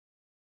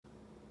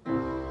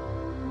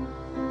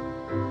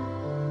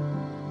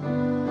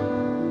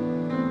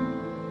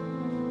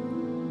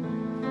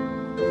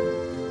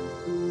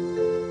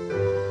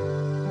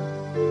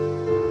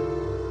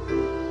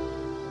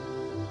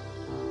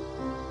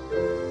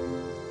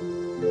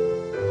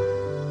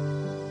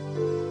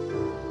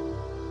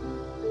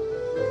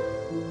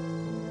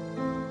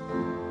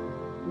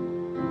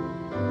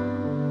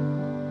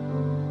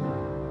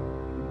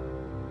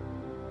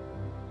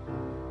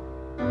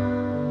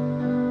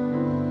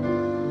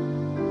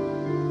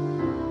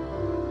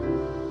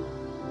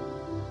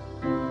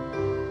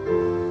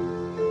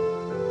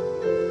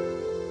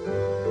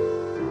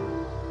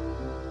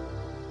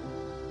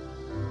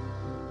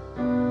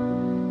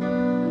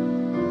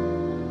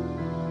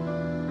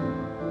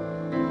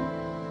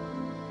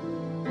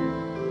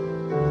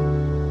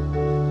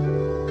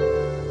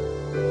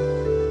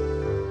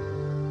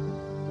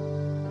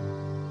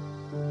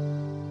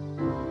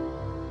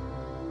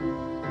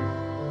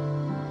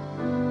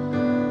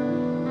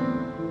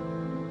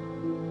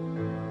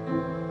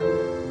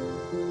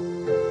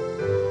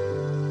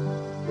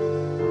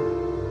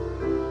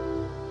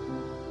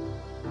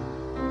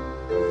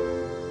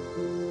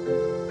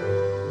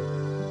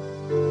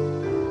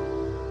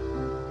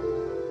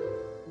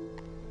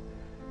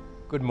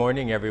Good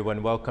morning,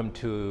 everyone. Welcome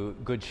to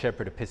Good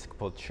Shepherd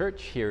Episcopal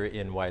Church here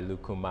in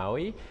Wailuku,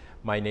 Maui.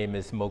 My name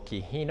is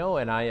Moki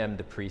Hino, and I am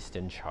the priest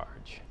in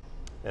charge.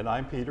 And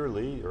I'm Peter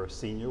Lee, your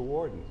senior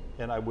warden.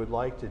 And I would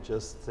like to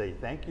just say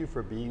thank you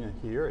for being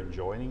here and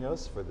joining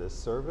us for this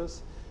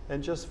service,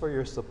 and just for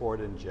your support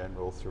in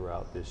general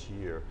throughout this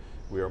year.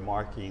 We are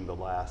marking the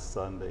last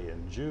Sunday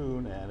in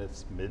June, and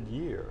it's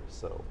mid-year,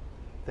 so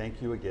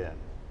thank you again.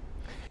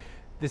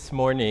 This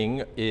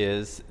morning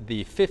is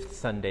the fifth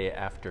Sunday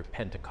after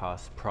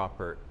Pentecost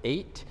proper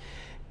 8.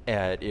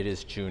 It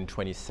is June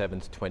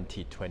 27th,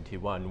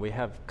 2021. We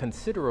have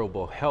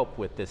considerable help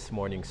with this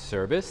morning's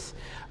service.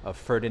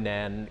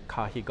 Ferdinand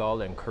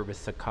Kahigal and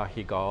Carissa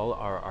Kahigal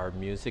are our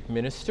music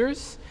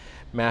ministers.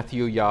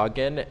 Matthew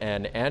Yagan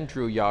and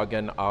Andrew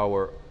Yagan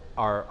are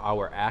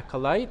our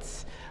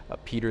acolytes.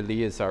 Peter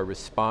Lee is our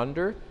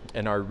responder.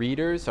 And our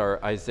readers are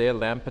Isaiah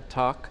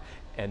Lampatak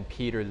and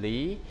Peter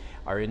Lee.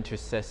 Our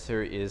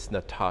intercessor is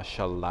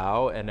Natasha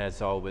Lau, and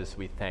as always,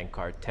 we thank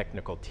our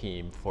technical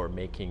team for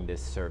making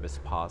this service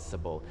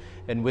possible.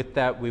 And with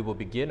that, we will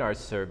begin our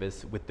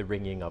service with the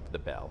ringing of the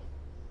bell.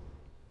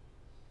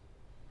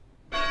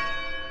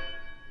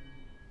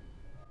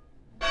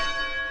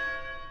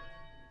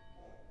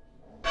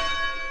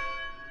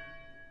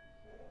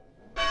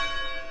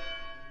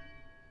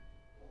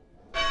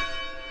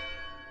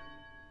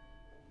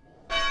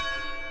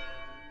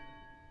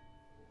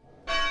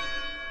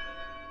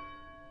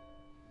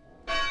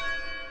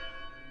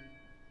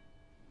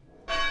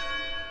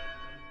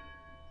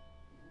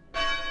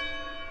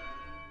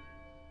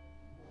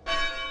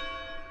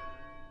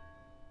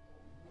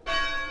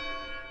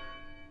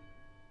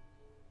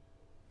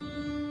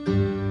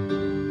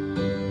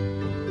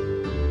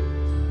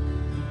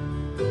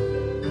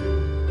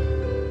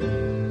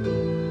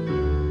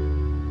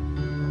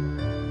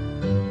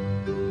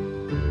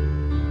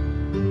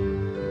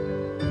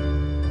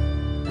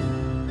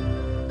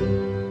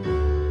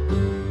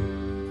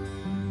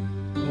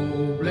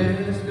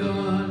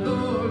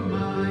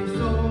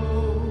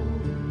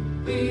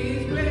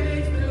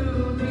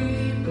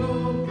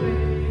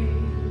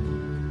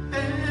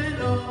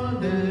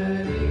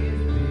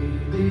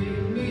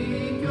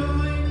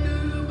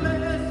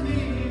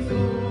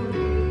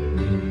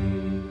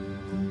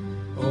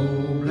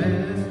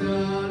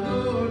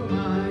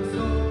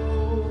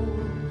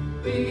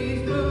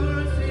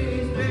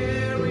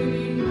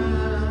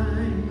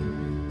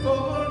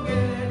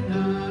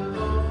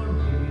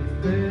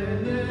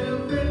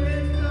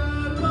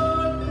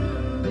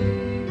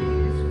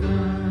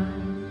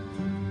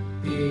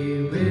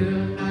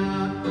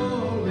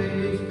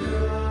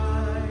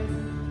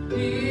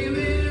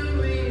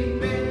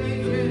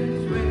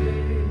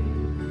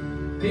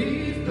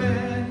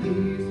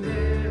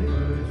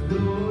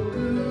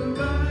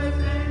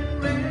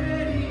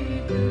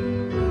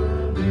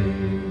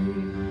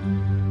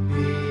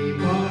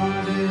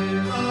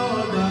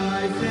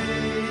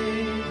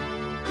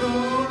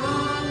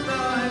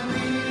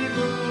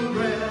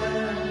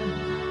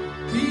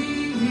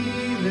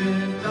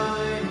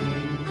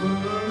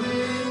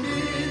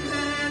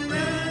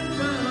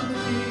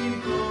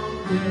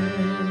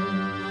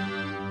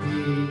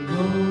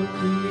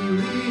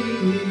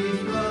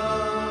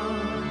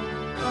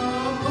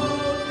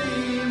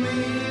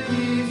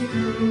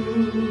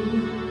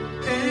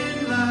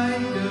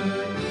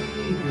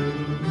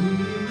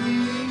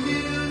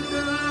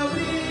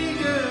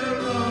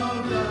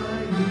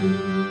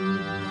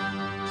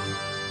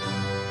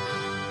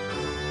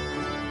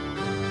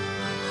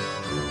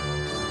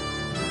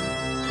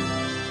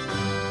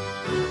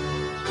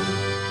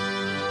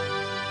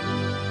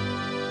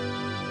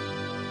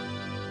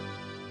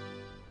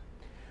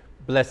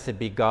 Blessed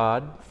be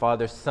God,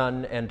 Father,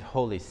 Son, and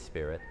Holy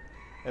Spirit.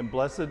 And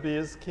blessed be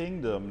his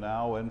kingdom,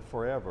 now and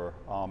forever.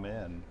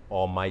 Amen.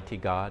 Almighty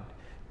God,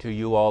 to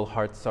you all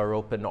hearts are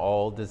open,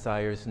 all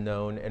desires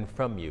known, and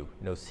from you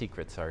no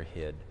secrets are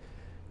hid.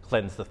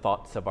 Cleanse the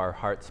thoughts of our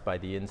hearts by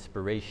the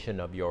inspiration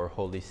of your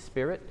Holy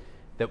Spirit,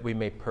 that we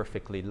may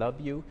perfectly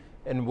love you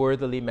and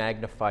worthily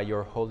magnify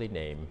your holy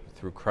name,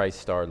 through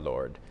Christ our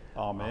Lord.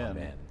 Amen.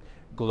 Amen.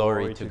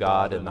 Glory to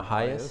God in the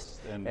highest,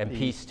 and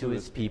peace to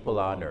his people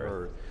on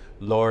earth.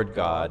 Lord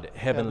God,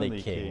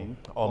 heavenly King,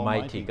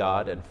 almighty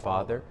God and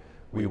Father,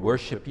 we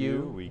worship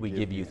you, we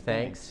give you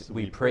thanks,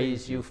 we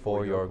praise you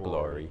for your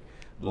glory.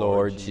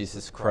 Lord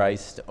Jesus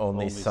Christ,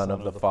 only Son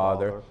of the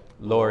Father,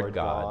 Lord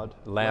God,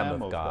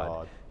 Lamb of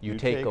God, you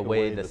take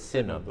away the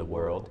sin of the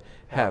world,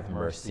 have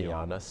mercy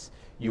on us.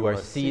 You are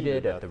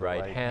seated at the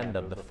right hand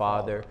of the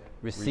Father,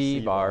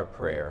 receive our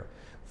prayer.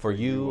 For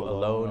you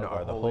alone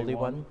are the Holy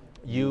One,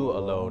 you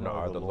alone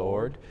are the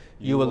Lord.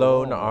 You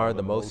alone are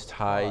the Most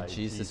High,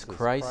 Jesus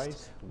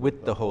Christ,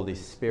 with the Holy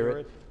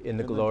Spirit, in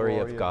the glory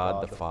of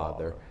God the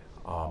Father.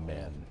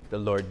 Amen. The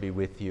Lord be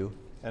with you.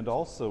 And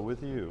also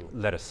with you.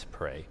 Let us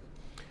pray.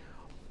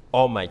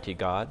 Almighty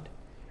God,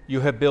 you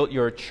have built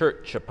your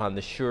church upon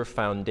the sure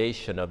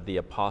foundation of the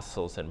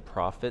apostles and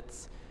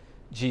prophets,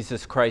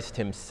 Jesus Christ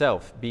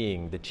himself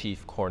being the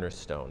chief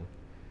cornerstone.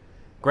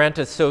 Grant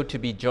us so to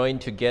be joined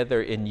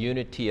together in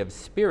unity of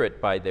spirit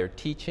by their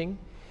teaching,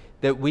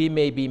 that we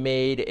may be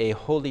made a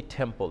holy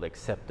temple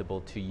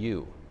acceptable to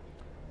you.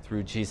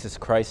 Through Jesus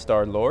Christ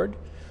our Lord,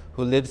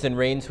 who lives and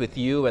reigns with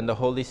you and the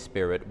Holy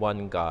Spirit,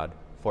 one God,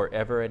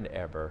 forever and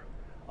ever.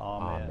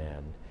 Amen.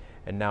 Amen.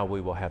 And now we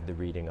will have the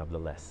reading of the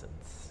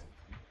lessons.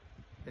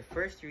 The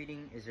first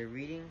reading is a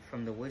reading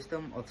from the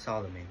Wisdom of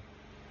Solomon.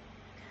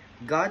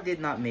 God did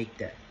not make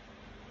death,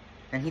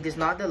 and he does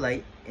not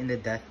delight in the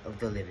death of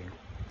the living.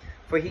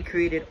 For he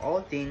created all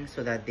things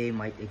so that they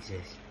might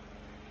exist.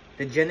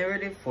 The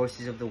generative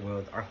forces of the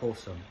world are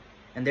wholesome,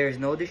 and there is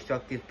no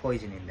destructive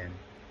poison in them.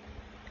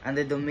 And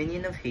the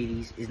dominion of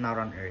Hades is not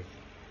on earth,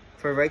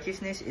 for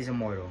righteousness is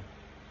immortal.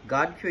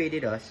 God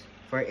created us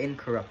for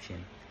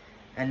incorruption,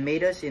 and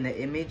made us in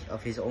the image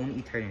of his own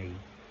eternity.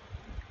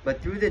 But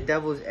through the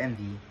devil's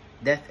envy,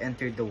 death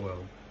entered the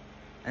world,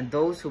 and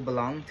those who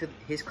belong to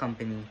his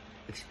company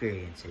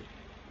experience it.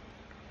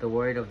 The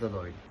word of the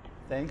Lord.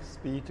 Thanks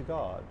be to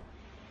God.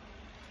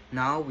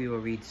 Now we will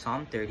read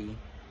Psalm 30,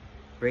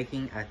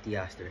 breaking at the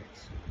asterisk.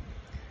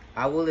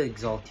 I will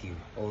exalt you,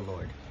 O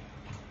Lord,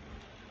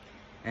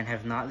 and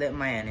have not let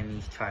my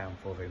enemies triumph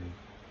over me.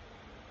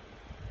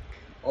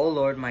 O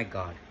Lord my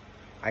God,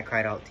 I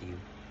cried out to you,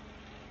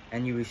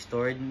 and you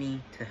restored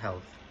me to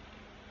health.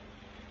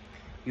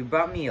 You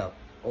brought me up,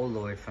 O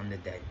Lord, from the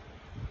dead.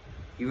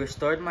 You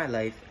restored my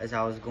life as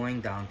I was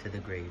going down to the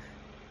grave.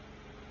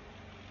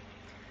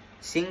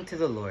 Sing to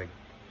the Lord,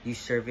 you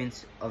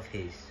servants of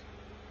his.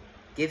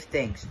 Give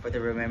thanks for the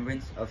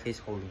remembrance of his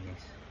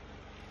holiness.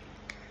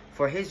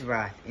 For his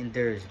wrath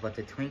endures but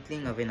the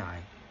twinkling of an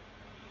eye,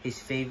 his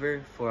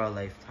favor for a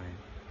lifetime.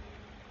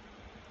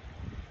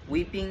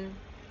 Weeping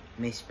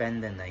may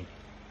spend the night,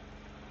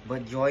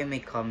 but joy may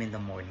come in the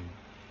morning.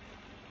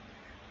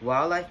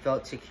 While I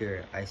felt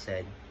secure, I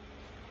said,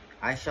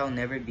 I shall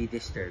never be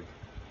disturbed.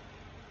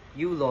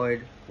 You,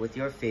 Lord, with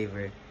your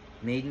favor,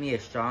 made me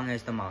as strong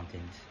as the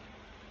mountains.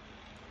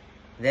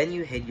 Then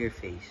you hid your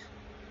face,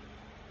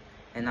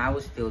 and I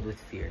was filled with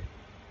fear.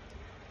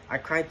 I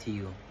cried to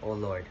you, O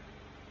Lord.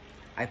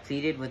 I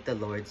pleaded with the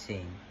Lord,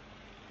 saying,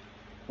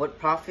 what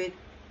profit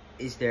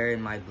is there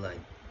in my blood,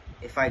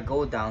 if I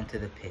go down to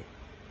the pit?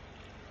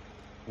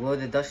 Will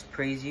the dust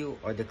praise you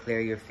or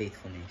declare your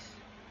faithfulness?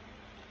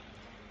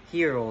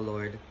 Hear, O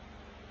Lord,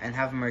 and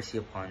have mercy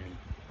upon me.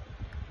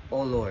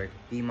 O Lord,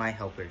 be my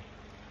helper.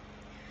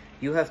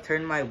 You have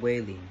turned my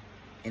wailing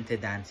into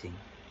dancing.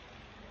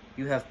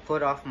 You have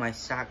put off my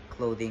sack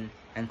clothing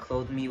and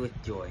clothed me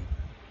with joy.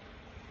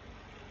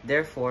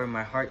 Therefore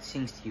my heart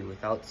sings to you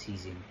without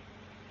ceasing.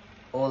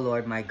 O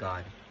Lord my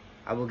God,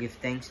 I will give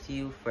thanks to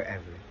you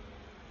forever.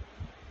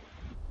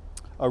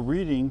 A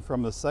reading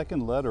from the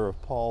second letter of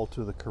Paul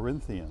to the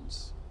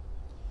Corinthians.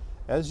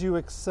 As you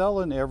excel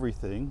in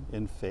everything,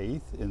 in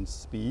faith, in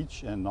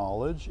speech, and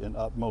knowledge, in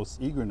utmost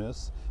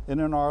eagerness,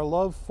 and in our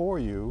love for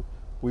you,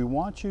 we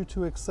want you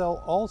to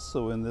excel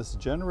also in this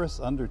generous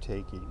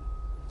undertaking.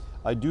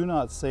 I do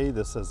not say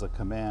this as a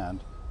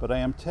command, but I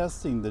am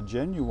testing the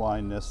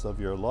genuineness of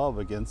your love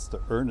against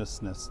the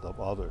earnestness of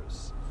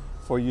others.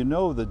 For you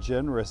know the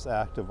generous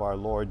act of our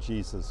Lord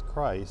Jesus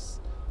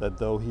Christ, that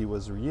though he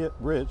was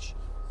rich,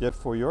 yet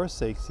for your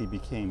sakes he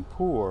became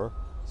poor,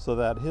 so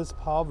that his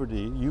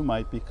poverty you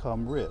might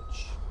become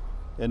rich.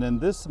 And in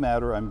this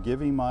matter I'm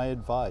giving my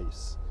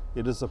advice.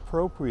 It is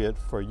appropriate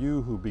for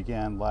you who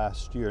began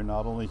last year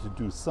not only to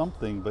do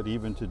something, but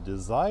even to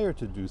desire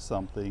to do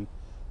something,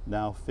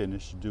 now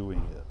finish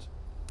doing it,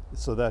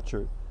 so that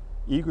your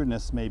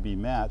eagerness may be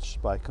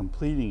matched by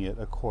completing it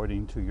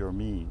according to your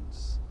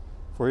means.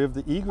 For if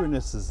the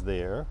eagerness is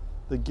there,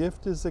 the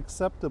gift is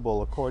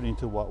acceptable according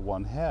to what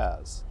one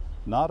has,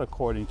 not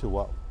according to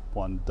what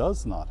one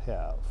does not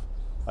have.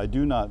 I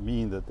do not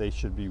mean that they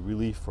should be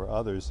relief for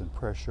others and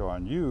pressure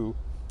on you,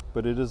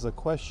 but it is a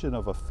question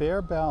of a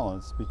fair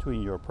balance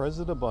between your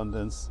present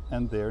abundance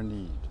and their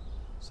need,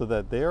 so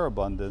that their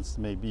abundance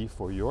may be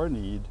for your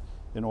need,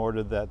 in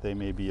order that they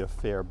may be a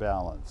fair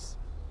balance.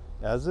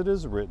 As it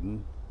is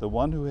written, the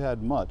one who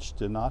had much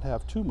did not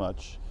have too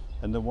much,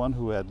 and the one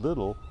who had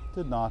little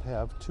did not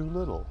have too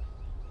little.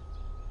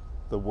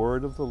 The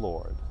word of the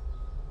Lord.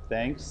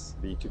 Thanks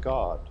be to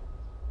God.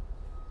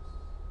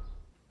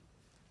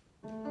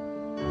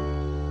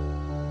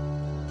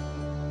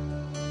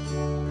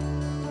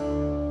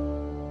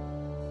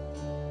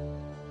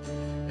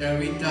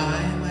 Every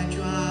time I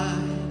try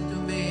to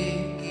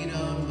make it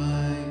on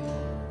my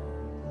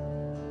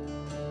own,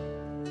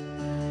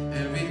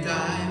 every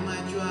time I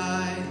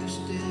try to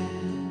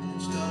stand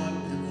and start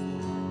to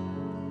fall,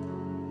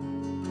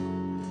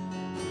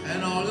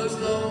 and all those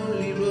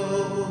lonely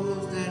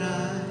roads that I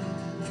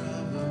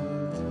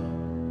traveled on,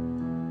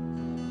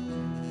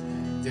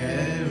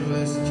 there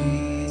was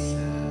Jesus.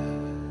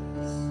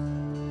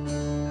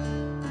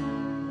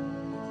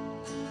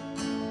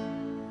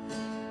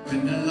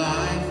 When the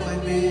life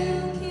I've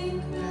been came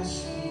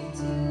crashing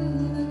down,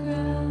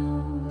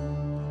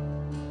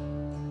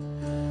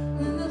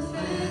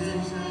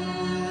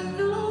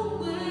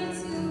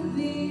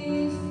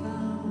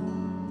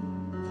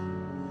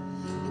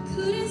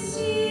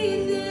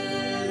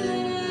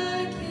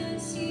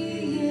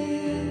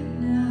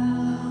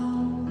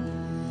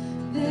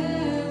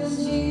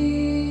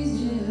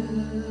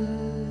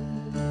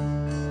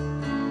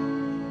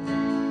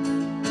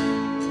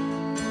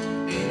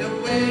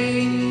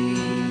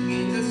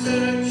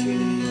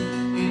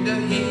 in the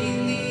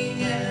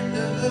healing and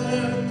the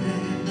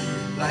hurting,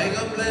 like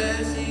a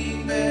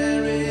blessing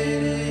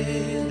buried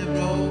in the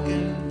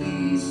broken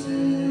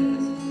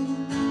pieces.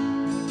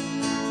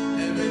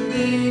 Every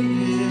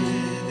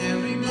minute,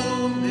 every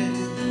moment,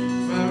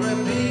 for a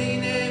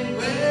meaning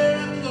where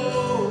I'm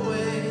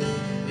going,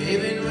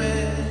 even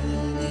when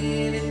I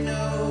didn't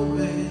know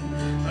it,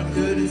 I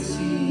couldn't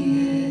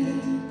see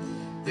it.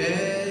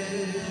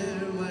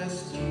 There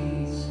was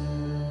Jesus.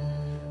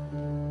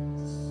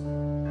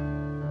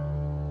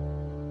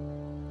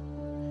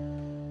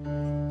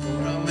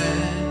 For a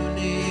man who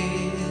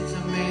needs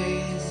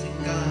amazing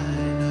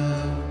kind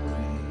of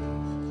grace,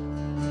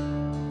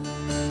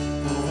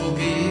 for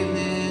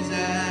forgiveness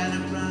at a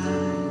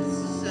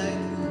price I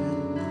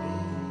couldn't pay.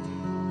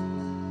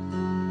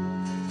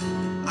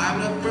 I'm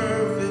not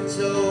perfect,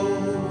 so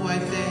I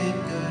thank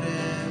God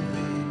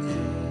every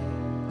day.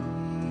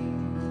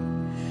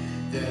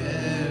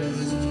 There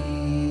was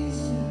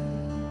Jesus.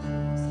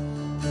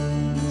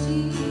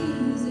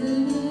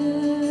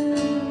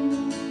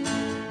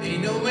 In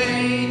the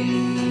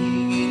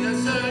waiting, in the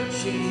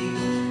searching,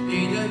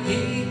 in the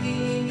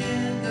healing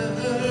and the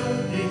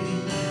hurting,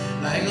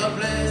 like a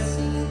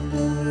blessing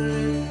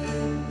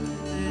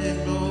in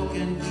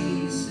broken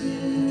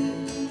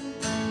pieces.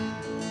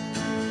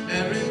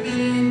 Every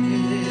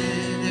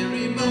minute,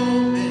 every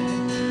moment,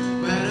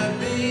 when I've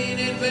been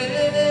in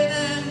where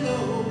I'm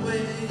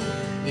going,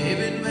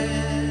 even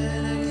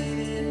when I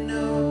didn't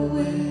know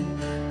it,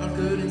 I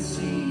couldn't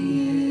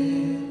see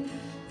it.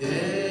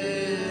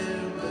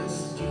 There was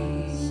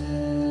Jesus.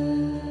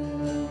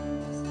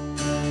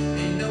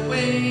 In the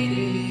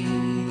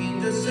waiting, in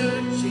the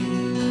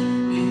searching,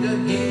 in the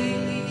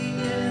healing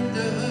and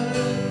the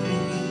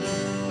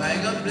hurting,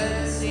 like a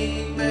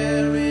blessing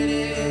buried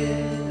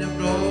in the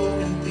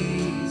broken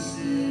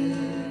pieces.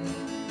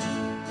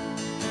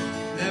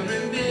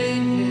 Every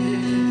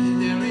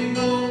minute, every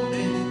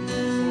moment,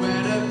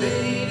 when I've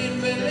been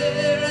and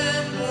where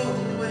I'm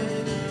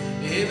going,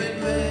 even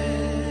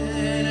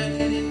when I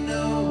didn't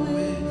know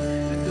it,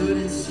 I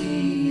couldn't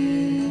see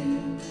it.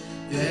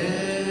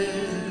 There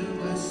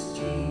was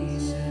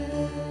Jesus.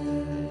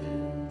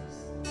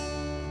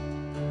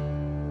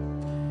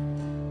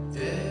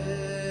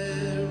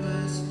 There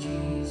was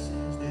Jesus.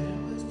 There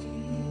was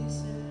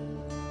Jesus.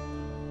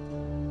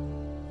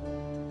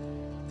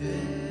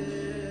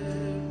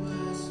 There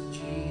was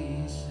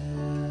Jesus.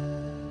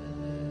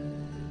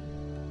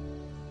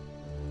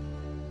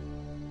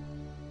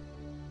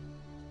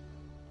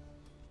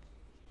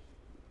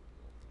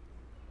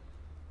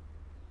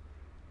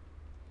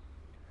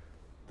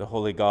 The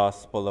Holy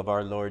Gospel of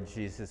our Lord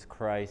Jesus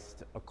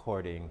Christ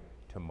according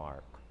to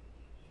Mark.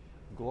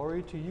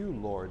 Glory to you,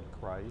 Lord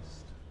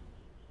Christ.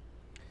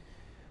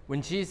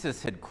 When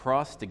Jesus had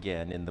crossed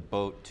again in the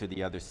boat to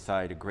the other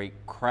side, a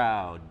great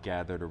crowd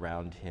gathered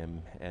around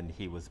him, and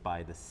he was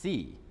by the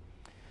sea.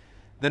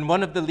 Then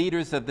one of the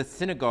leaders of the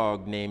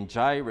synagogue named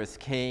Jairus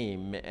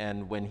came,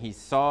 and when he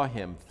saw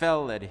him,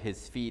 fell at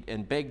his feet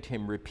and begged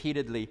him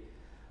repeatedly,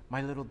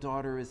 "My little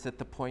daughter is at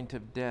the point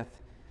of death.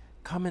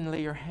 Come and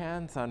lay your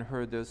hands on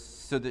her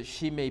so that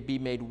she may be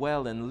made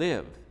well and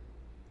live."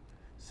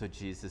 So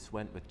Jesus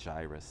went with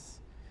Jairus,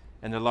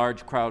 and a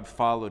large crowd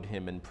followed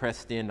him and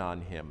pressed in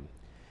on him.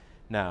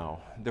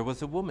 Now, there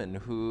was a woman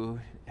who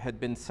had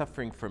been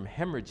suffering from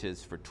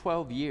hemorrhages for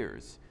 12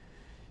 years.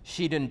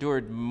 She'd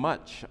endured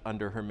much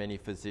under her many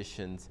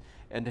physicians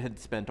and had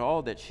spent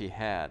all that she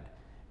had,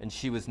 and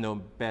she was no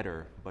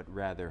better, but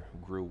rather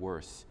grew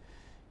worse.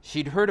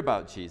 She'd heard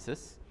about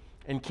Jesus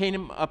and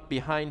came up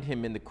behind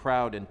him in the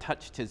crowd and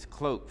touched his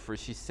cloak, for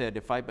she said,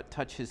 "If I but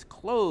touch his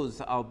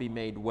clothes, I'll be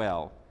made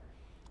well."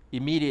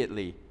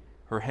 Immediately,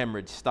 her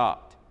hemorrhage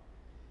stopped,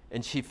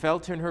 and she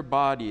felt in her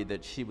body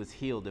that she was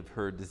healed of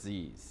her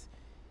disease.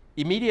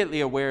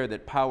 Immediately aware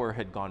that power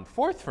had gone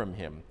forth from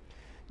him,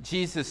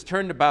 Jesus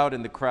turned about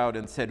in the crowd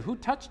and said, "Who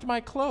touched my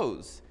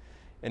clothes?"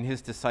 And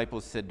his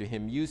disciples said to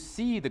him, "You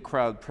see the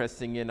crowd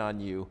pressing in on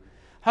you.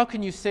 How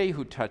can you say,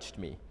 'Who touched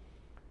me?'"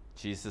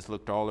 Jesus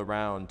looked all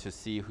around to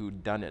see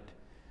who'd done it.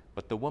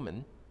 But the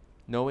woman,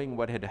 knowing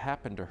what had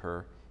happened to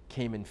her,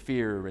 came in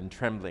fear and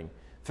trembling,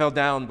 fell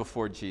down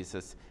before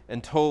Jesus,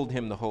 and told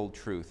him the whole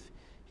truth.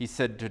 He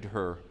said to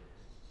her,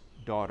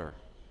 "Daughter,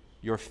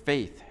 your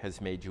faith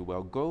has made you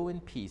well. Go in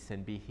peace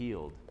and be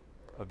healed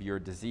of your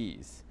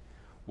disease."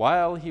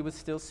 While he was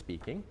still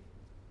speaking,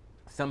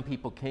 some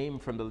people came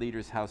from the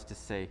leader's house to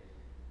say,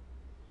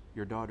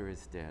 "Your daughter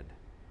is dead.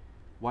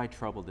 Why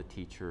trouble the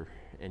teacher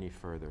any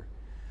further?"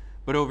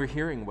 But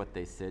overhearing what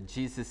they said,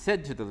 Jesus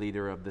said to the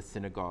leader of the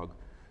synagogue,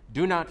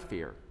 "Do not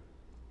fear,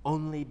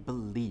 only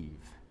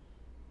believe."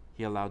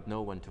 He allowed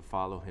no one to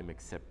follow him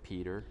except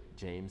Peter,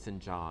 James, and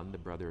John, the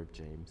brother of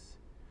James.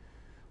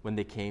 When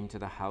they came to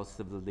the house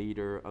of the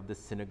leader of the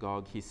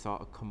synagogue, he saw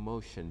a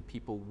commotion,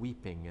 people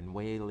weeping and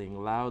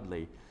wailing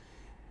loudly.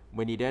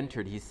 When he'd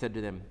entered, he said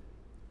to them,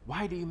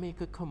 "Why do you make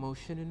a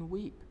commotion and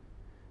weep?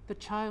 The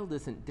child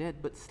isn't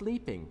dead, but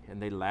sleeping."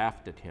 And they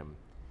laughed at him.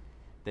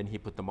 Then he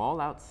put them all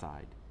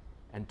outside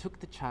and took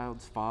the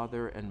child's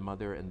father and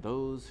mother and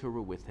those who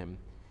were with him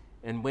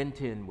and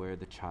went in where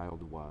the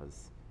child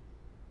was.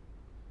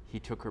 He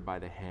took her by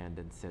the hand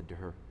and said to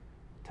her,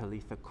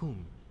 "Talitha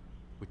cum,"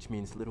 which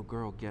means, "Little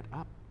girl, get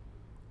up."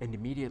 And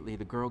immediately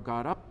the girl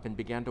got up and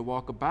began to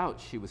walk about.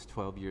 She was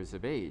 12 years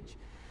of age.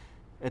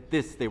 At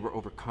this they were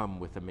overcome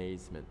with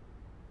amazement.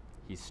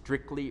 He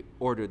strictly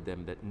ordered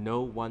them that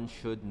no one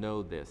should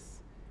know this,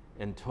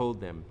 and told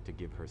them to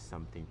give her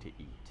something to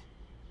eat.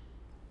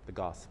 The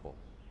Gospel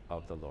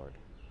of the Lord.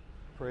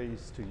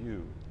 Praise to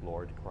you,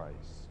 Lord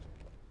Christ.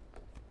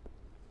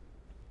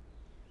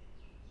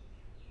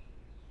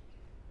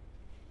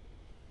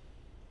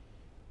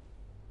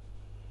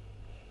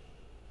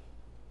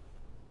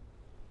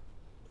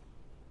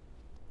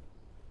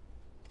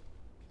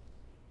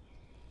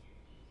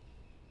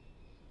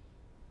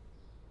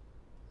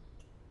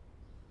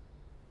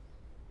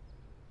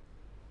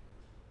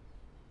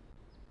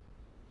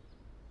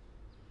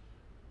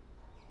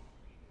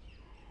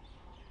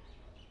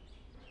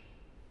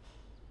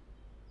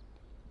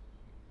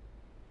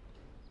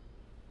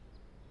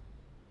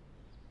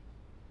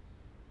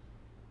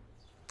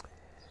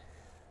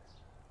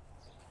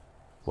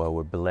 Well,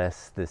 we're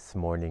blessed this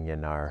morning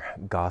in our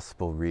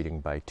gospel reading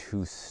by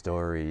two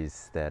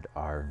stories that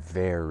are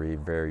very,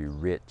 very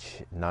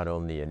rich, not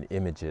only in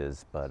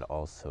images, but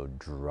also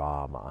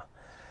drama,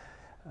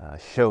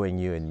 showing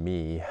you and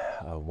me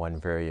one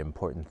very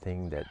important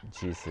thing, that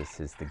Jesus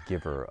is the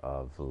giver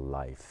of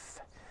life.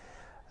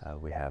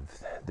 We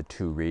have the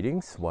two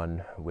readings,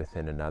 one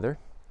within another.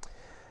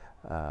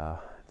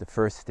 The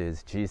first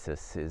is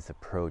Jesus is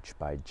approached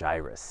by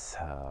Jairus,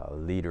 a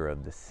leader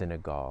of the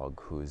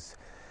synagogue, who's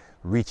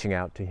reaching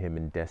out to him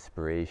in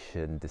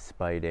desperation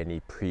despite any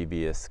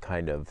previous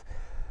kind of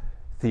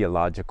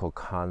theological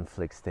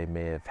conflicts they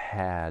may have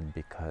had,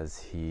 because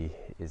he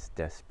is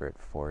desperate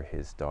for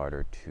his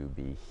daughter to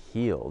be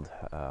healed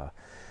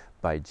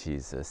by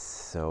Jesus.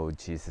 So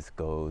Jesus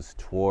goes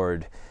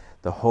toward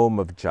the home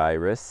of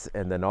Jairus,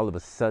 and then all of a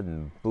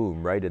sudden,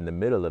 boom, right in the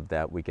middle of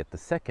that, we get the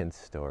second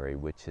story,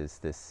 which is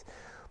this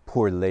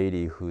poor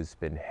lady who's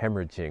been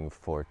hemorrhaging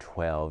for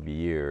 12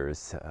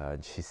 years.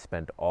 She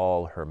spent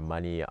all her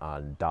money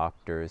on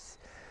doctors.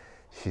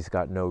 She's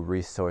got no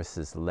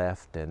resources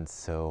left, and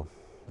so,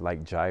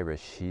 like Jairus,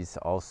 she's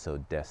also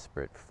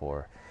desperate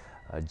for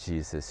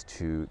Jesus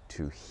to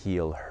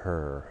heal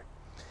her.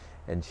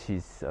 And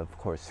she's, of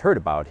course, heard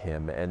about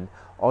him, and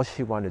all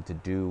she wanted to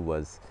do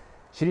was,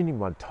 she didn't even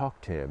want to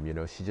talk to him, you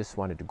know, she just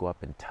wanted to go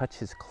up and touch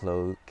his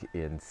cloak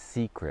in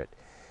secret,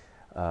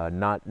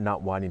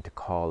 not wanting to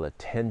call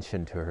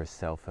attention to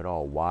herself at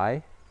all.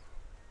 Why?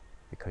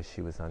 Because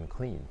she was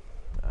unclean,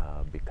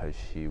 because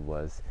she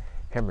was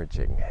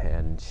hemorrhaging,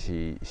 and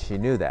she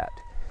knew that.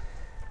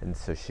 And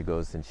so she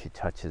goes and she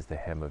touches the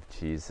hem of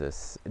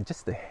Jesus, and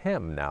just the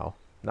hem now,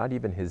 not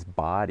even his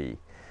body.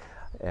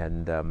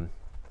 And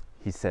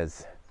he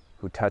says,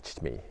 "Who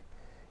touched me?"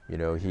 You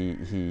know,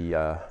 he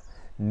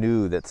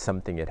knew that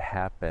something had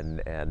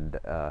happened, and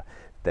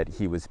that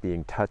he was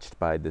being touched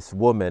by this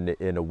woman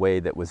in a way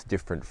that was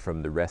different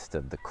from the rest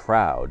of the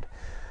crowd.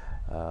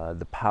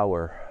 The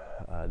power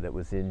that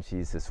was in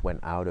Jesus went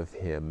out of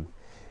him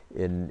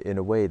in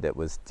a way that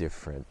was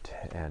different.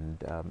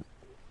 And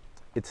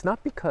it's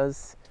not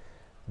because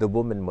the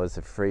woman was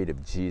afraid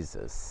of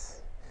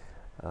Jesus.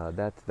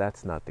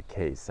 That's not the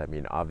case. I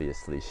mean,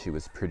 obviously she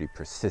was pretty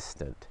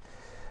persistent.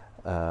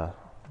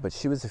 But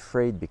she was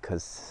afraid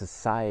because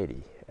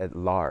society at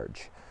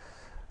large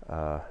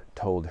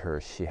told her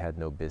she had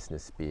no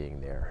business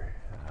being there.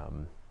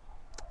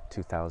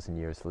 2,000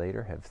 years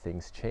later, have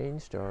things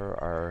changed, or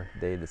are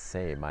they the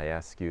same? I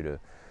ask you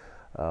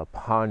to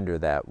ponder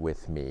that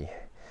with me.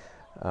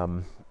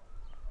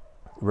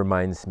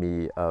 Reminds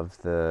me of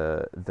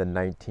the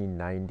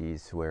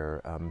 1990s,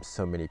 where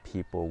so many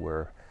people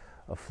were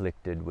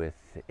afflicted with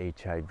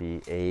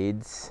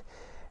HIV/AIDS,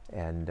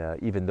 and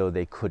even though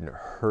they couldn't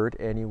hurt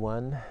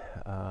anyone,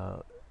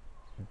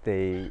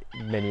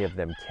 many of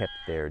them kept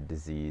their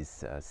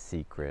disease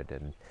secret.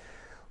 And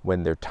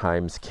when their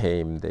times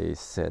came, they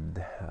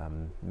said,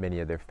 many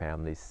of their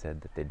families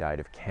said that they died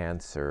of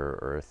cancer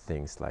or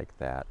things like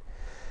that.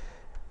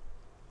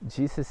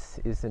 Jesus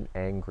isn't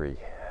angry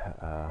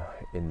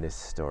in this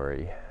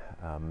story.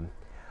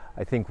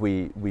 I think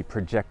we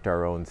project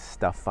our own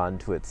stuff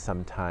onto it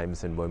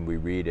sometimes, and when we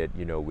read it,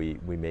 you know, we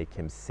make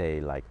him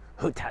say, like,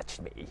 "Who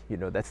touched me?" You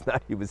know, that's not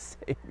what he was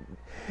saying.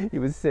 He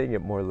was saying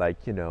it more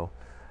like, you know,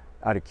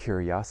 out of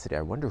curiosity,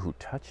 I wonder who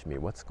touched me.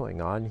 What's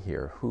going on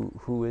here?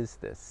 Who is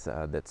this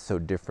that's so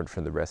different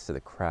from the rest of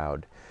the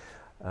crowd?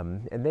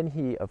 And then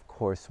he, of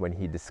course, when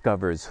he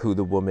discovers who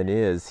the woman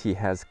is, he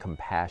has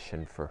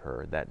compassion for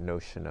her, that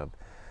notion of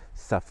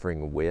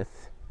suffering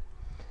with.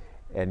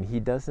 And he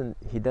doesn't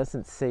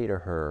say to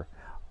her,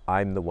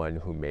 "I'm the one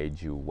who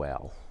made you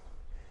well."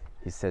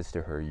 He says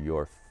to her,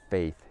 "Your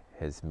faith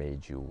has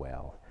made you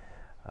well,"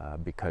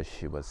 because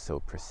she was so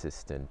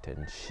persistent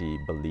and she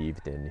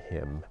believed in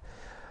him.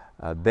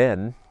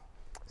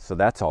 So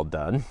that's all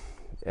done.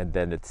 And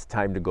then it's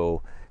time to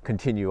go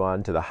continue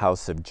on to the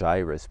house of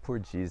Jairus. Poor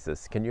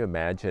Jesus, can you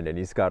imagine? And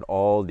he's got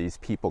all these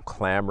people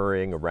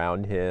clamoring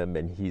around him,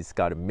 and he's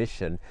got a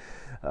mission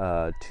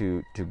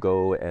to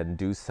go and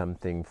do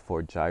something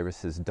for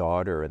Jairus's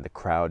daughter, and the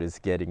crowd is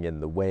getting in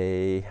the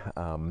way.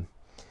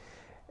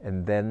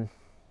 And then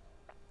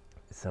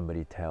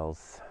somebody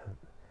tells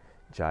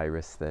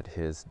Jairus that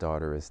his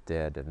daughter is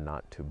dead and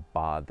not to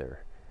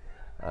bother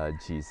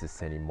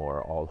Jesus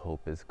anymore. All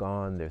hope is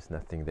gone. There's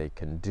nothing they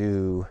can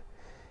do.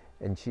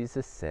 And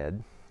Jesus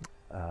said,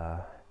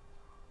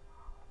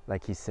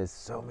 like he says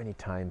so many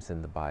times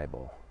in the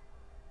Bible,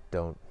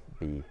 don't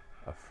be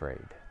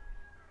afraid.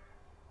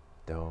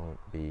 Don't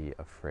be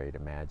afraid.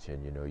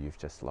 Imagine, you've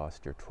just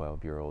lost your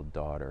 12-year-old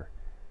daughter,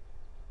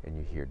 and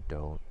you hear,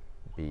 don't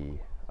be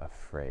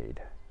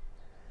afraid.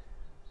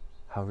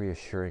 How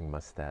reassuring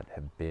must that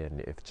have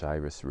been if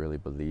Jairus really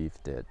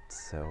believed it?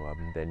 So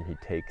then he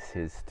takes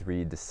his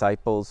 3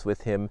 disciples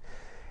with him,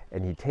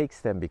 and he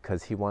takes them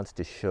because he wants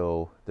to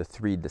show the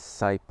 3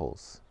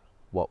 disciples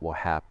what will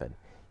happen.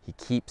 He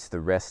keeps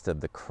the rest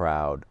of the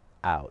crowd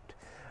out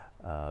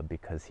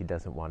because he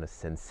doesn't want to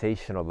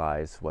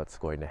sensationalize what's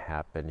going to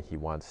happen. He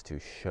wants to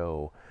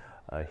show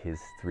his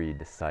 3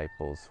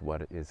 disciples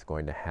what is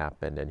going to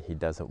happen, and he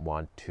doesn't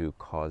want to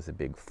cause a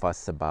big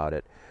fuss about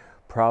it,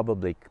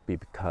 probably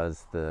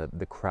because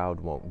the crowd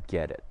won't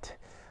get it.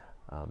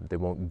 They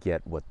won't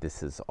get what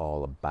this is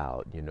all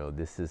about.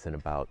 This isn't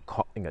about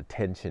calling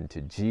attention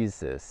to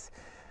Jesus.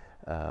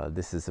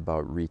 This is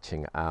about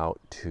reaching out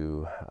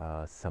to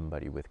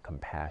somebody with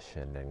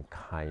compassion and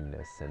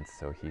kindness. And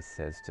so he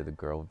says to the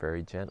girl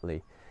very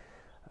gently,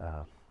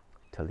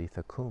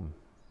 Talitha cum.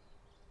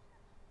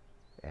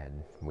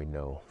 And we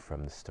know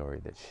from the story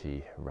that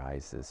she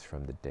rises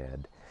from the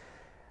dead.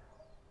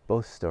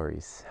 Both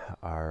stories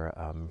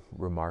are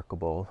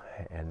remarkable,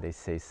 and they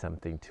say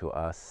something to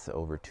us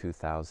over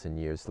 2,000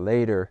 years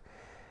later.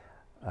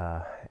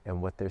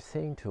 And what they're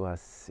saying to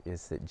us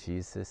is that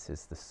Jesus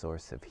is the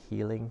source of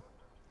healing,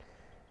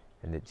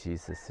 and that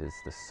Jesus is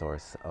the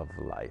source of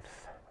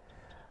life.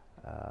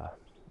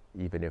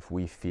 Even if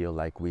we feel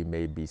like we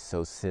may be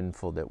so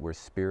sinful that we're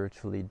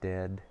spiritually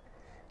dead,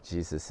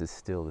 Jesus is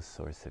still the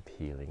source of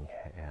healing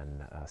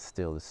and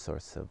still the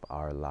source of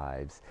our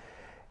lives.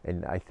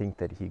 And I think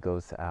that he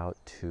goes out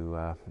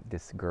to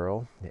this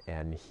girl,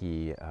 and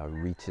he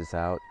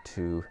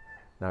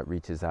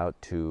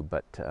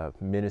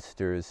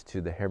ministers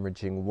to the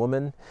hemorrhaging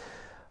woman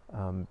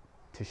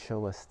to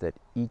show us that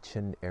each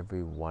and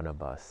every one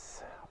of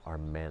us are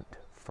meant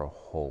for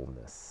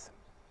wholeness.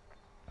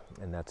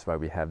 And that's why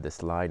we have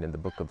this line in the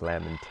book of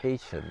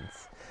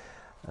Lamentations.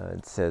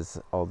 It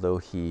says, although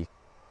he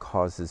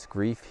causes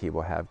grief, he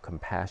will have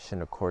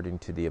compassion according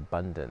to the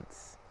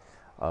abundance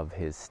of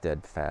his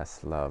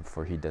steadfast love,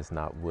 for he does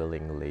not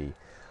willingly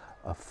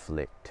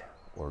afflict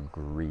or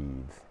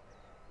grieve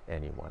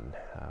anyone.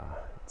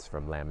 It's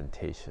from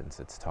Lamentations.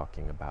 It's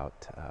talking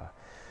about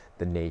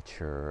the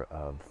nature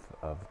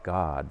of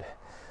God.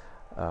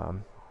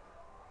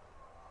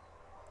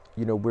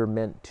 We're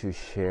meant to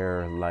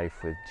share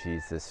life with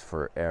Jesus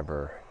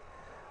forever.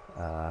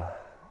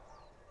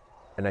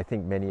 And I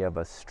think many of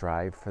us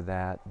strive for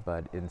that,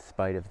 but in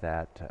spite of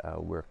that,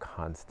 we're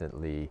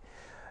constantly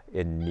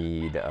in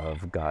need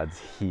of God's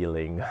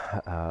healing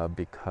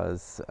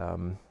because,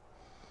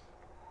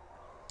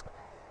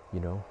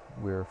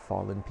 we're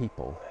fallen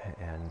people,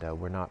 and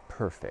we're not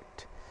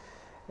perfect.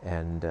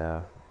 And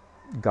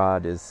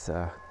God is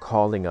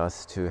calling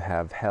us to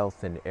have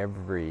health in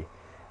every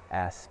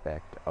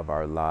aspect of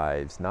our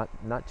lives,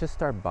 not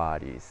just our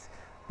bodies,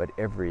 but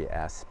every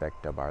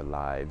aspect of our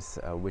lives,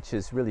 which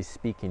is really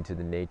speaking to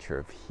the nature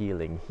of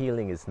healing.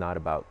 Healing is not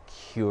about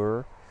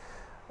cure.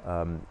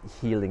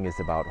 Healing is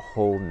about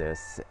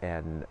wholeness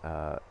and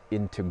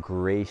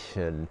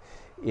integration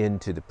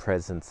into the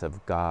presence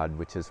of God,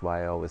 which is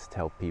why I always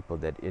tell people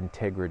that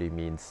integrity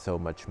means so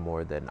much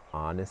more than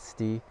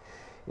honesty.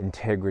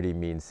 Integrity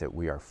means that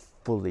we are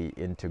fully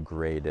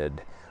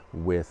integrated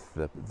with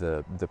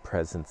the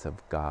presence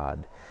of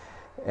God.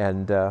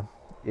 And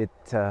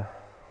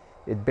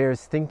it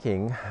bears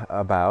thinking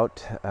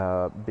about,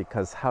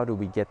 because how do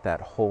we get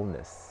that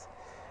wholeness?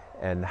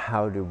 And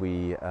how do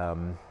we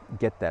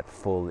get that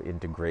full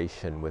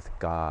integration with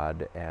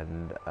God?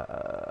 And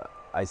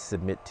I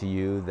submit to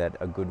you that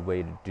a good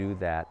way to do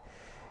that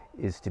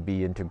is to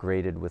be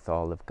integrated with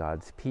all of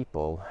God's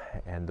people.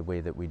 And the way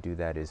that we do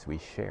that is we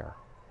share.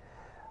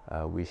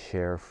 We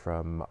share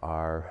from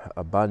our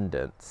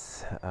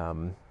abundance.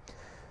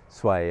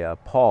 That's why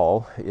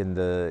Paul, in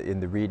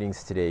the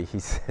readings today, he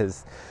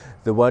says,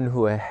 the one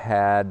who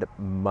had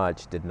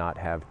much did not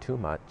have too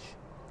much.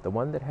 The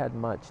one that had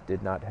much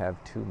did not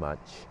have too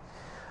much.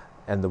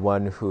 And the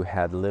one who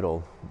had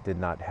little did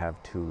not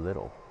have too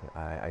little.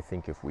 I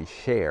think if we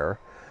share,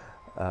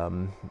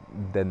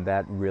 then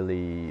that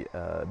really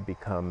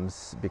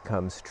becomes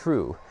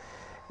true.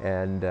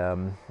 And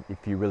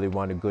if you really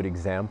want a good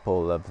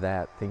example of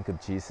that, think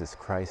of Jesus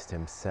Christ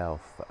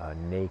himself,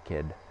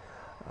 naked,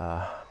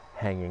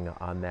 hanging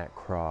on that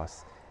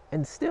cross.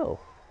 And still,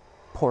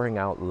 pouring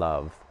out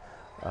love,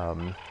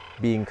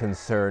 being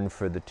concerned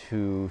for the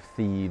 2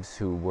 thieves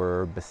who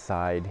were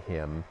beside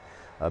him,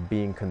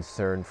 being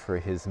concerned for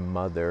his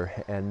mother,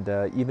 and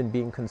even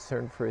being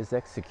concerned for his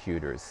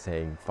executors,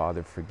 saying,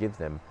 "Father, forgive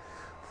them,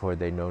 for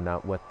they know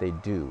not what they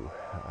do."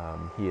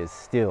 He is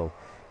still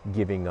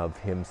giving of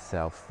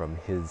himself from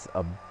his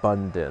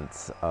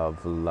abundance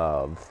of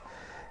love.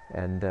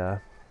 And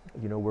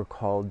you know, we're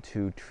called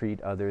to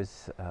treat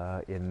others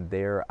in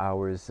their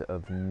hours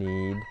of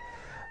need,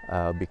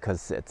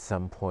 because at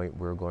some point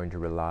we're going to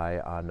rely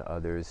on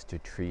others to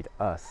treat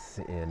us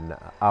in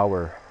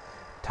our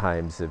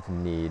times of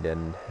need.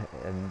 And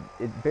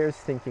it bears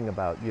thinking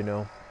about, you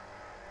know,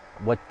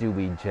 what do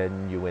we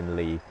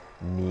genuinely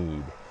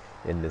need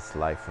in this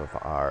life of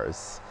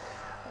ours?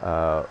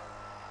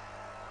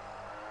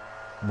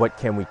 What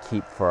can we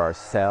keep for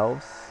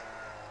ourselves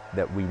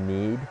that we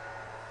need?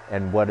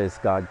 And what is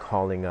God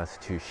calling us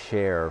to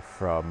share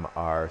from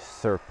our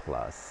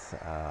surplus?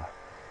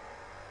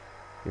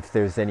 If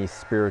there's any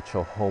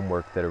spiritual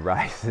homework that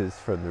arises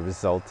from the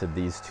result of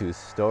these 2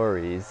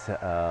 stories,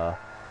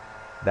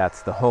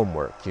 that's the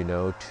homework, you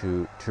know,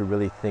 to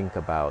really think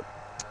about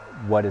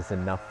what is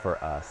enough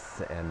for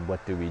us and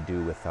what do we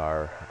do with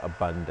our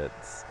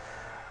abundance.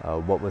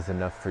 What was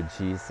enough for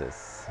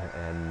Jesus,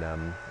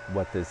 and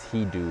what does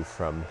he do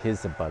from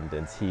his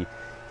abundance? He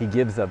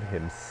gives of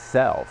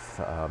himself.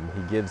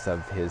 He gives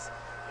of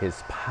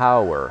his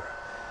power.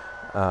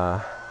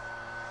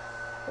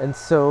 And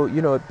so,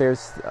 you know,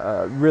 there's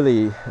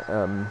really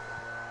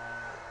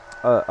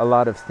a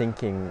lot of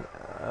thinking,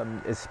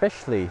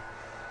 especially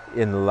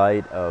in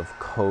light of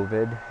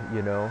COVID,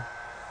 you know.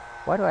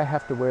 Why do I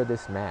have to wear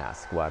this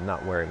mask? Well, I'm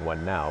not wearing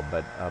one now,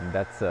 but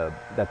that's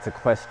a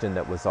question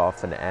that was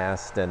often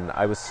asked, and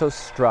I was so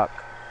struck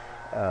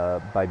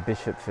by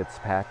Bishop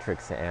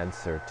Fitzpatrick's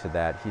answer to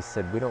that. He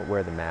said, we don't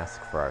wear the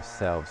mask for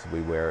ourselves,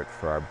 we wear it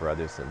for our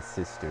brothers and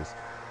sisters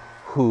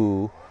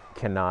who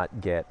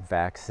cannot get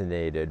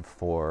vaccinated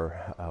for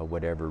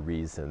whatever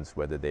reasons,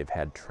 whether they've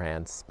had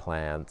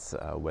transplants,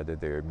 whether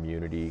their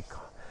immunity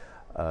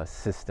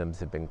systems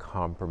have been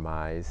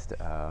compromised.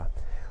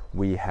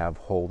 We have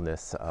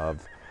wholeness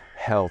of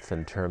health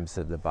in terms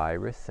of the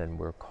virus, and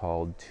we're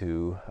called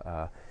to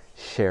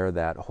share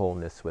that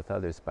wholeness with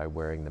others by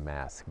wearing the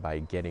mask, by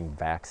getting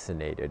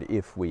vaccinated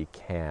if we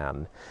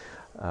can,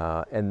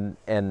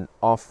 and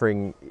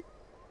offering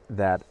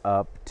that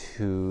up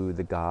to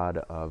the God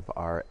of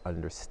our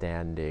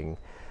understanding,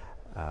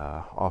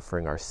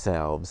 offering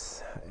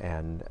ourselves,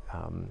 and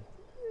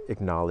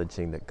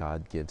acknowledging that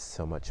God gives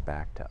so much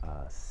back to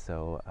us.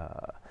 So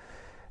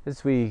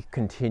as we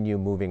continue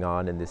moving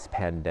on in this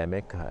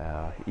pandemic,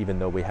 even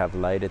though we have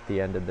light at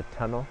the end of the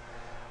tunnel,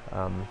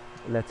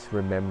 let's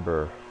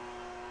remember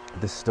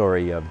the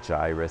story of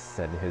Jairus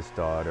and his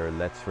daughter.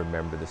 Let's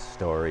remember the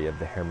story of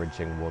the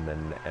hemorrhaging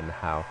woman and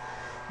how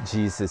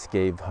Jesus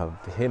gave of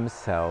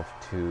himself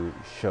to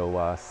show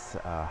us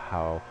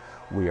how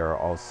we are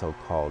also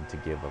called to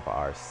give of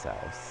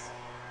ourselves.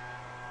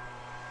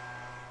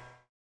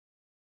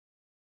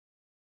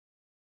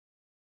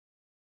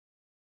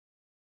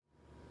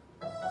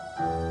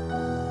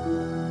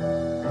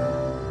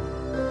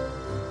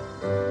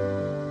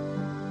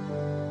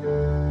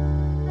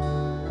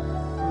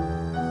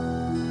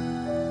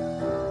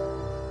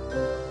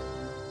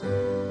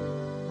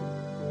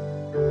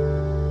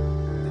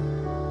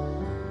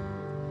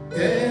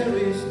 There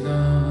is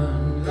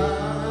none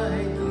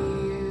like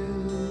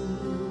you.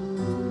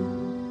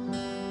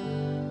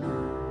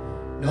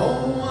 No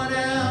one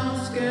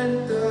else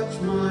can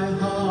touch my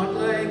heart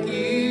like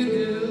you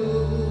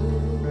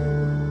do.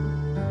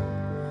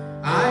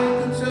 I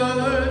could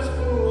search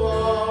for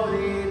all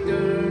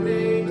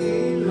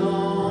eternity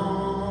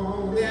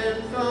long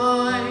and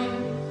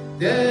find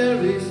there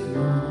is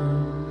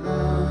none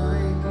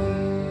like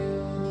you.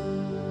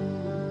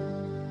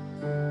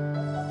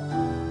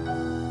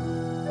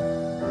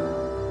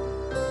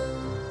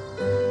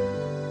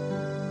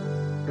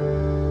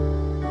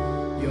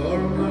 Your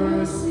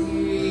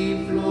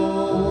mercy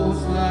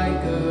flows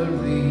like a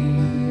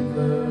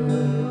river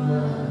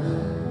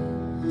wide,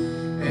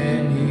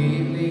 and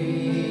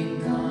healing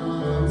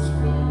comes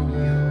from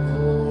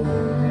your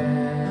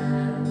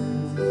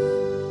hands.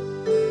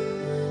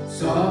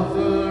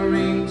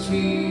 Suffering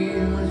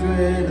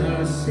children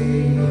are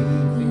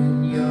safe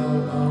in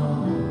your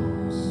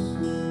arms.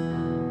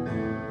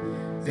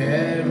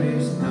 There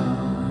is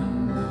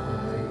none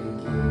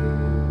like you.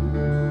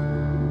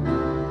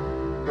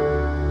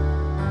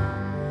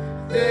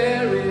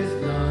 There is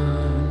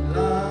none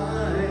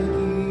like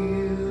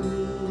you.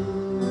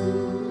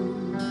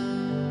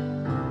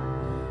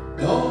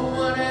 No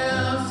one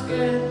else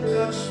can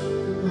touch the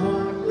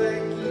heart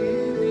like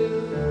you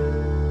do.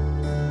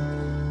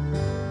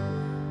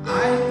 I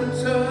could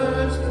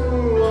search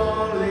for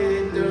all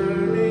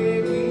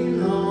eternity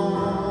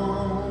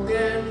long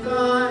and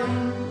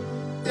find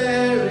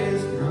there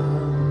is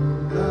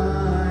none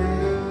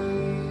like you.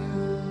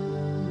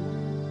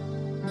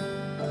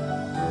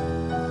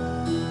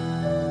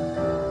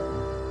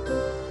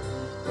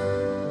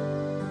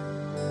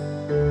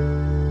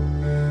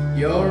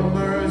 Your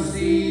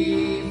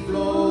mercy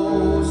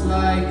flows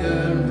like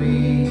a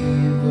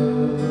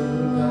river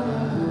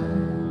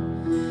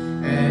wide,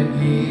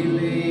 and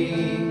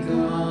healing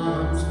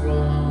comes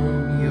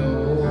from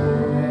your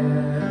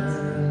hands.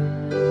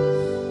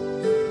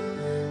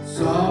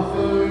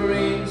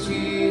 Suffering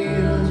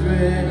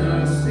children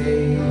are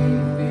safe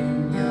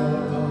in your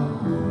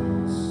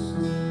arms.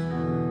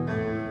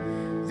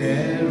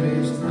 There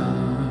is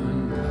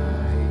none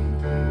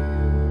like you.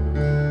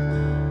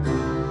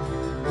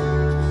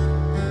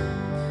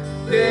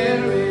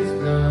 There is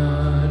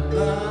none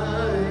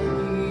like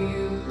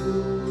you.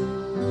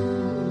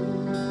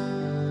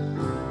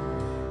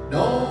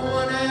 No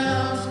one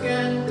else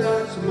can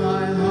touch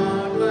my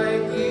heart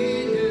like you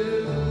do.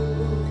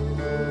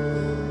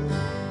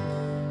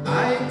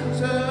 I could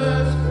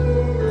search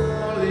for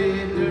all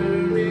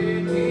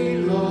eternity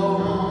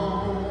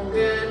long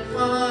and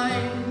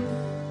find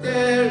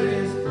there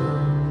is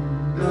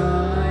none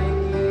like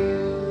you.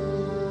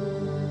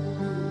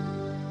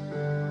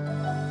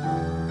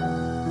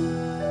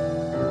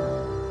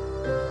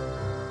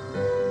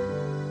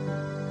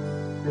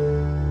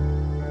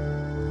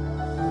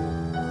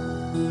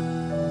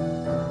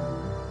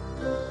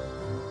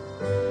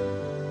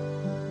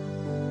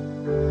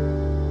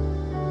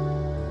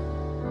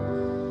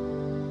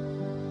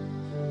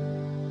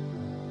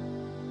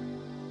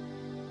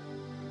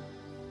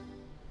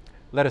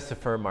 Let us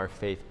affirm our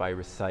faith by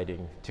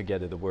reciting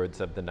together the words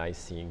of the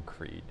Nicene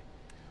Creed.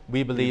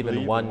 We believe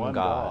in one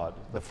God,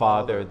 the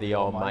Father, the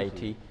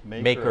Almighty,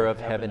 maker of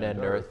heaven and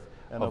earth,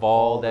 of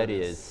all that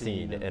is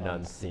seen and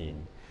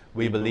unseen.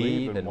 We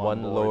believe in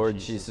one Lord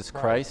Jesus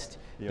Christ,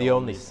 the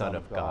only Son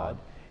of God,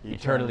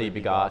 eternally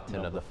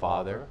begotten of the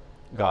Father,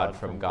 God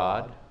from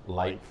God,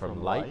 light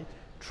from light,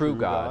 true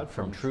God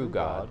from true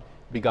God,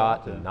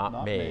 begotten,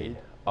 not made,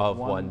 of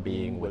one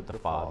being with the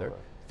Father.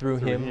 Through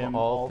him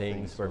all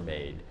things were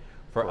made.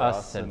 For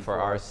us and for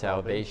our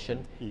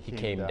salvation, he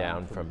came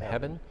down from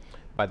heaven.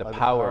 By the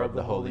power of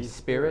the Holy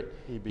Spirit,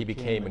 he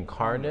became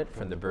incarnate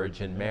from the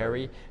Virgin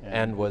Mary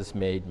and was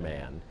made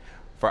man.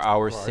 For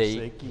our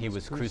sake, he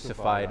was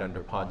crucified under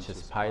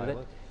Pontius Pilate.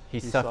 He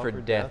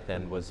suffered death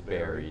and was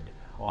buried.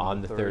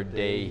 On the third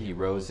day, he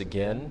rose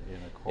again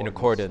in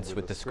accordance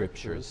with the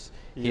Scriptures.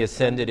 He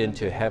ascended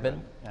into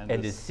heaven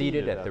and is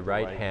seated at the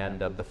right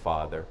hand of the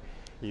Father.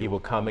 He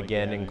will come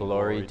again in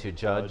glory to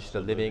judge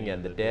the living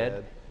and the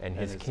dead, and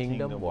his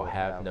kingdom will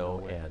have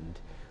no end.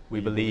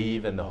 We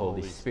believe in the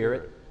Holy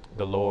Spirit,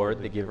 the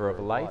Lord, the giver of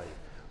life,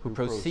 who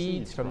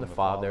proceeds from the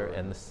Father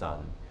and the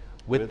Son.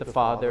 With the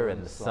Father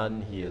and the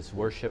Son he is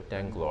worshipped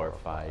and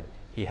glorified.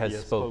 He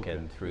has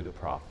spoken through the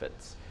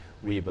prophets.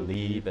 We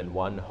believe in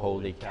one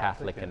holy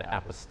Catholic and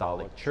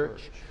Apostolic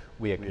Church.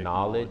 We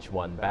acknowledge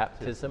one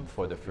baptism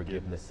for the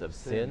forgiveness of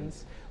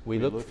sins. We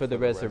look for the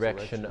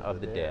resurrection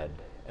of the dead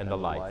and the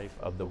life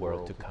of the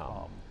world to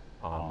come.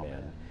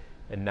 Amen.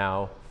 And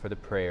now for the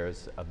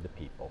prayers of the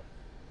people.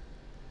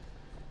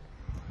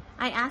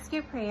 I ask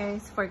your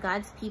prayers for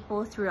God's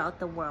people throughout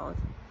the world.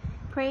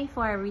 Pray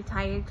for our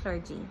retired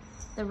clergy,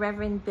 the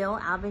Reverend Bill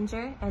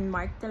Albinger and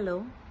Mark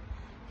DeLoe,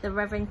 the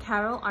Reverend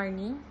Carol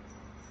Arney,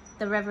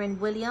 the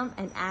Reverend William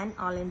and Ann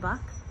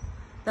Ollenbach,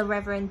 the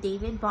Reverend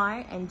David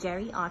Barr and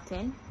Jerry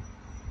Otten,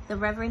 the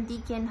Reverend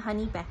Deacon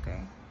Honey Becker,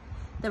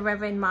 the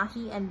Reverend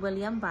Mahi and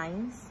William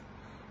Bynes,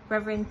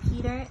 Reverend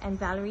Peter and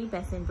Valerie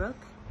Bessenbrook,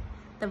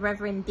 the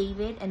Reverend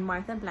David and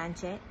Martha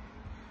Blanchett,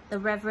 the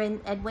Reverend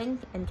Edwin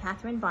and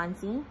Catherine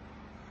Bonzi,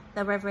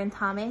 the Reverend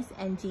Thomas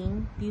and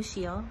Jean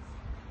Bushiel.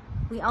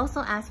 We also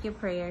ask your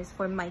prayers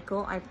for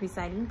Michael, our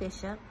presiding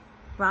bishop,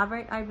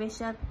 Robert, our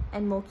bishop,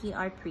 and Moki,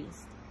 our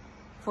priest.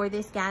 For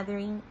this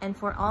gathering and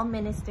for all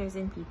ministers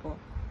and people,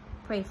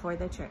 pray for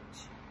the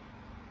church.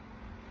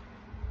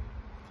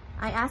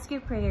 I ask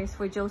your prayers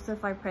for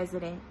Joseph, our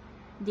president,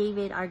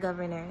 David, our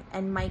governor,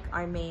 and Mike,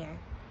 our mayor,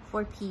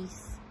 for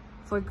peace,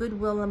 for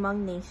goodwill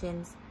among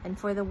nations, and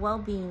for the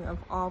well-being of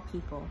all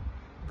people.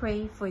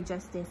 Pray for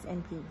justice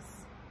and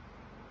peace.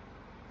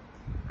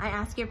 I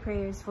ask your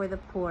prayers for the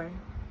poor,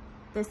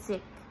 the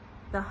sick,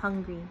 the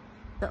hungry,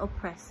 the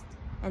oppressed,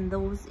 and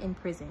those in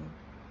prison.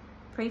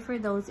 Pray for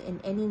those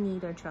in any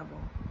need or trouble.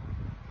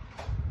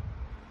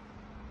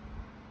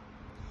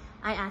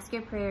 I ask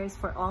your prayers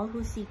for all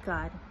who seek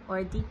God or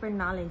a deeper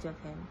knowledge of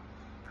him.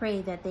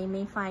 Pray that they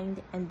may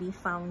find and be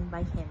found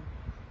by him.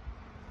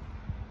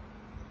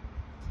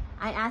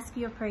 I ask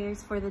your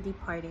prayers for the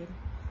departed.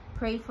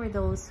 Pray for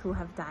those who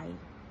have died.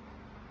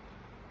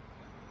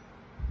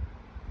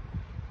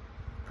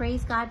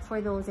 Praise God for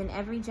those in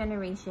every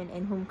generation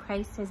in whom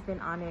Christ has been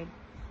honored,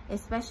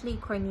 especially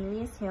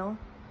Cornelius Hill,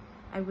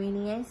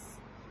 Irenaeus,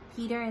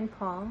 Peter and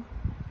Paul,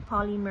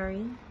 Polly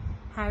Murray,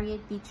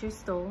 Harriet Beecher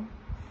Stowe,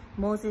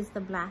 Moses the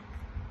Black,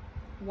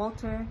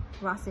 Walter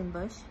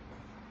Rosenbusch,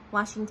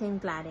 Washington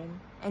Gladden,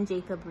 and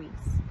Jacob Rees.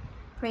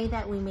 Pray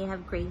that we may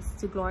have grace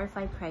to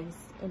glorify Christ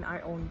in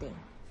our own day.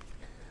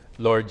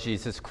 Lord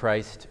Jesus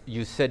Christ,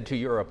 you said to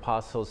your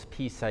apostles,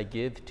 "Peace I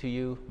give to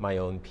you, my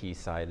own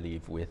peace I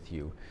leave with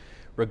you."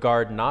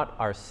 Regard not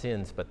our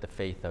sins, but the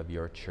faith of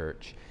your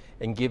church,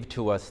 and give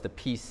to us the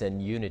peace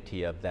and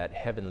unity of that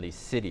heavenly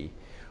city,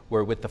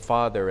 where with the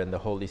Father and the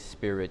Holy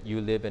Spirit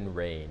you live and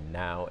reign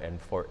now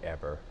and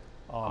forever.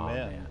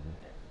 Amen.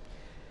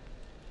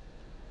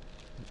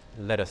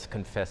 Let us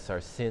confess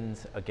our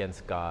sins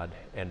against God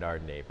and our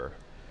neighbor.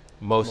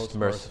 Most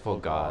merciful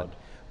God,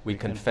 we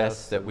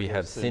confess that we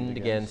have sinned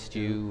against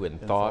you in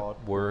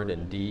thought, word,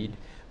 and deed,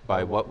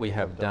 by what we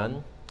have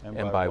done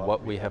and by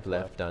what we have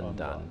left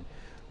undone.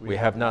 We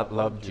have not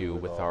loved you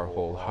with our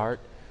whole heart.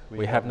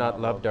 We have not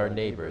loved our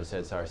neighbors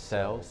as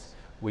ourselves.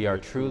 We are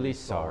truly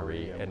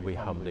sorry, and we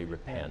humbly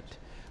repent.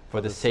 For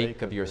the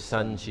sake of your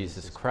Son,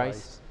 Jesus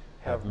Christ,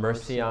 have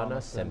mercy on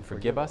us and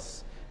forgive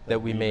us,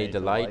 that we may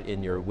delight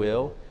in your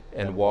will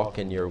and walk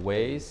in your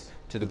ways,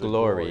 to the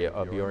glory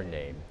of your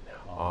name.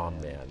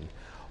 Amen.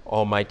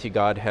 Almighty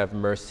God, have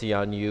mercy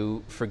on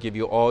you, forgive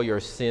you all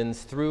your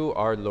sins through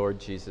our Lord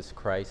Jesus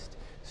Christ,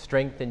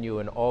 strengthen you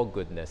in all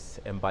goodness,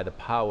 and by the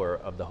power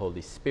of the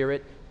Holy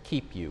Spirit,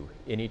 keep you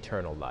in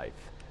eternal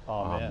life.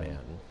 Amen.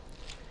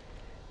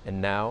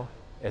 And now,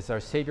 as our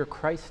Savior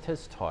Christ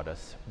has taught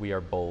us, we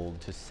are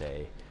bold to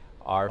say,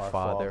 Our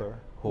Father,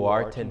 who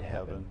art in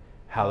heaven,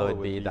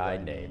 hallowed be thy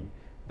name.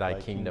 Thy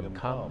kingdom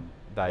come,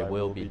 thy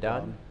will be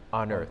done,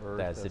 on earth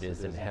as it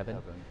is in heaven.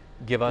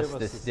 Give us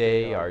this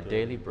day our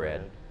daily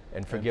bread,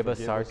 and forgive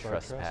us our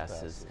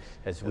trespasses,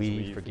 as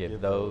we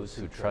forgive those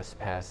who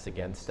trespass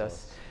against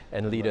us.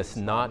 And lead us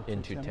not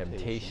into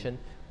temptation,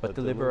 but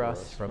deliver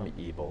us from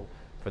evil.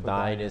 For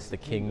thine is the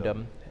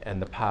kingdom,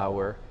 and the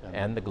power,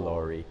 and the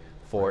glory,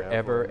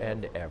 forever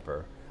and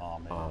ever.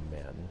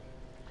 Amen.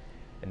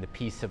 And the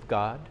peace of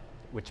God,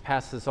 which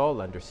passes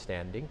all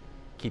understanding,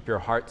 keep your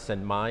hearts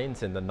and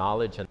minds in the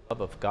knowledge and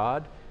love of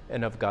God,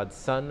 and of God's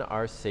Son,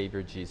 our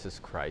Savior, Jesus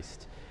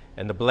Christ.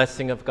 And the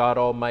blessing of God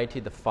Almighty,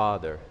 the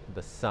Father,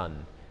 the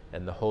Son,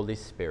 and the Holy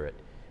Spirit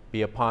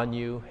be upon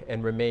you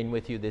and remain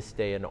with you this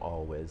day and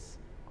always.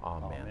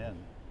 Amen. Amen.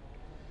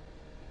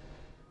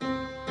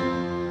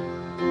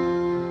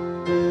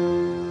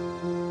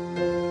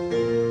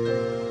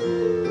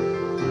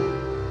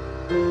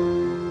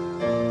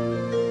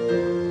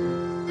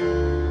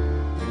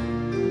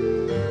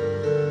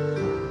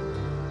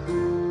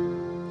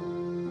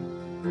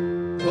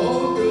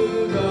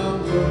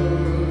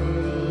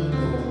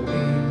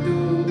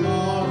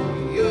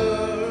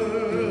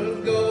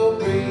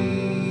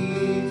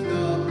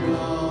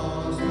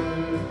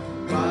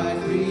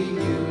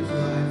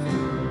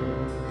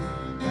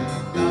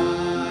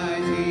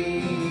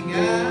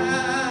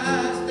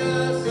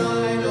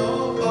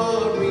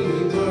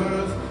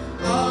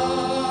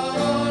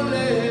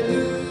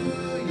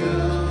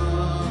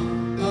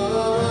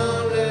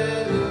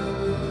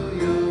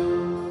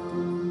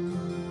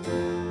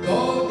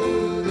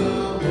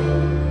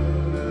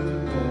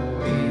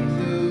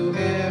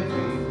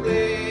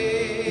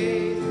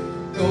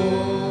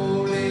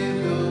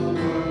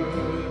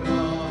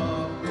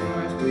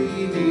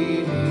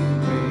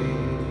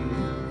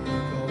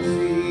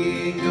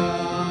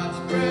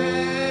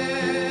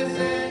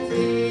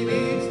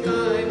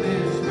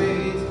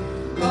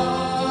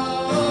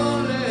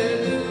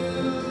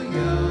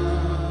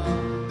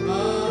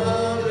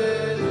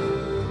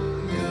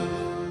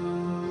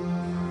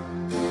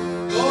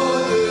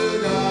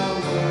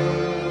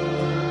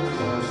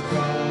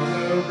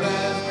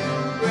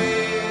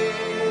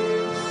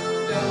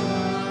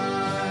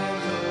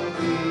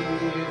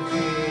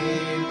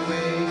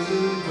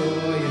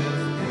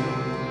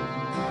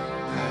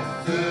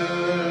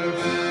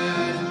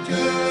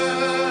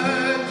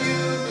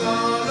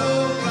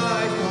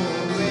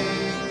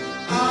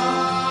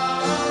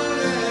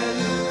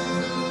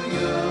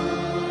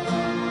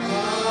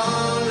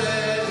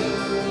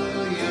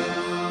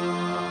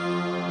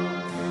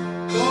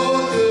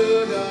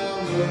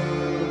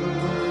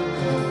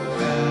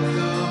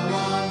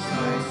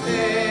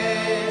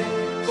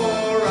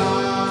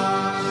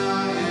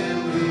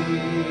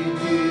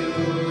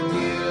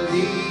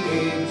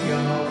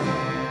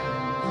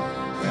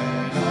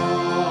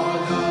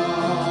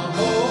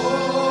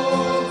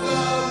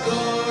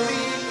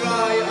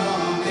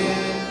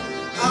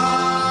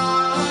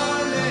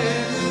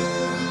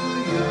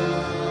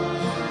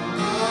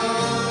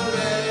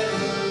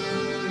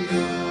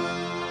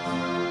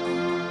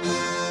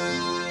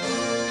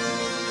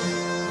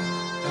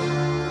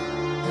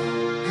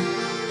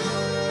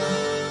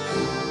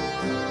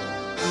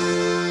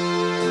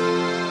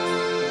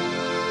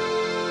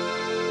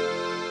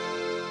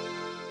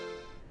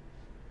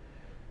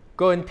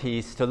 Go in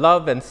peace to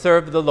love and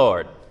serve the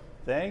Lord.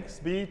 Thanks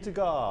be to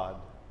God.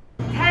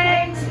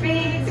 Thanks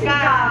be to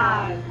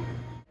God.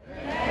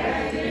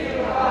 Thanks be to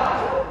God.